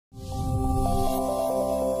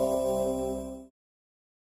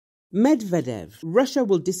Medvedev, Russia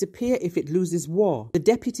will disappear if it loses war. The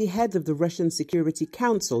deputy head of the Russian Security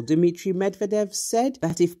Council, Dmitry Medvedev, said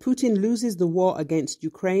that if Putin loses the war against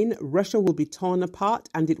Ukraine, Russia will be torn apart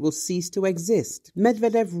and it will cease to exist.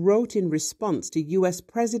 Medvedev wrote in response to US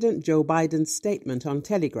President Joe Biden's statement on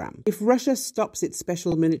Telegram. If Russia stops its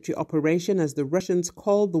special military operation, as the Russians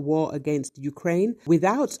called the war against Ukraine,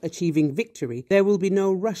 without achieving victory, there will be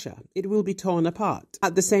no Russia. It will be torn apart.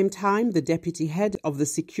 At the same time, the deputy head of the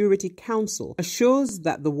Security Council assures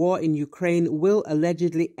that the war in Ukraine will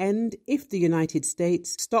allegedly end if the United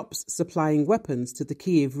States stops supplying weapons to the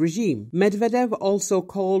Kyiv regime. Medvedev also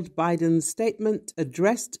called Biden's statement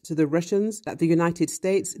addressed to the Russians that the United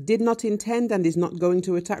States did not intend and is not going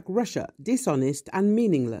to attack Russia dishonest and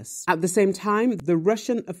meaningless. At the same time, the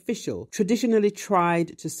Russian official traditionally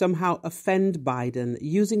tried to somehow offend Biden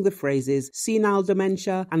using the phrases senile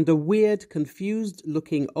dementia and a weird,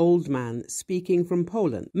 confused-looking old man speaking from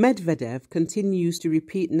Poland. Medvedev continues to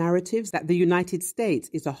repeat narratives that the United States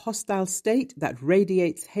is a hostile state that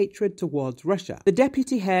radiates hatred towards Russia. The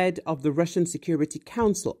deputy head of the Russian Security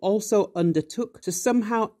Council also undertook to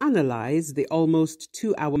somehow analyze the almost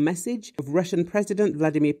 2-hour message of Russian President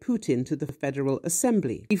Vladimir Putin to the Federal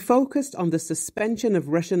Assembly. He focused on the suspension of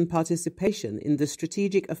Russian participation in the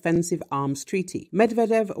Strategic Offensive Arms Treaty.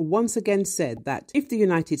 Medvedev once again said that if the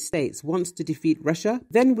United States wants to defeat Russia,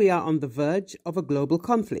 then we are on the verge of a global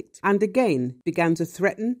conflict, and again began to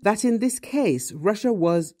threaten that in this case Russia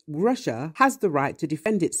has the right to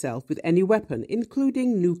defend itself with any weapon,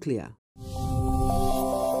 including nuclear.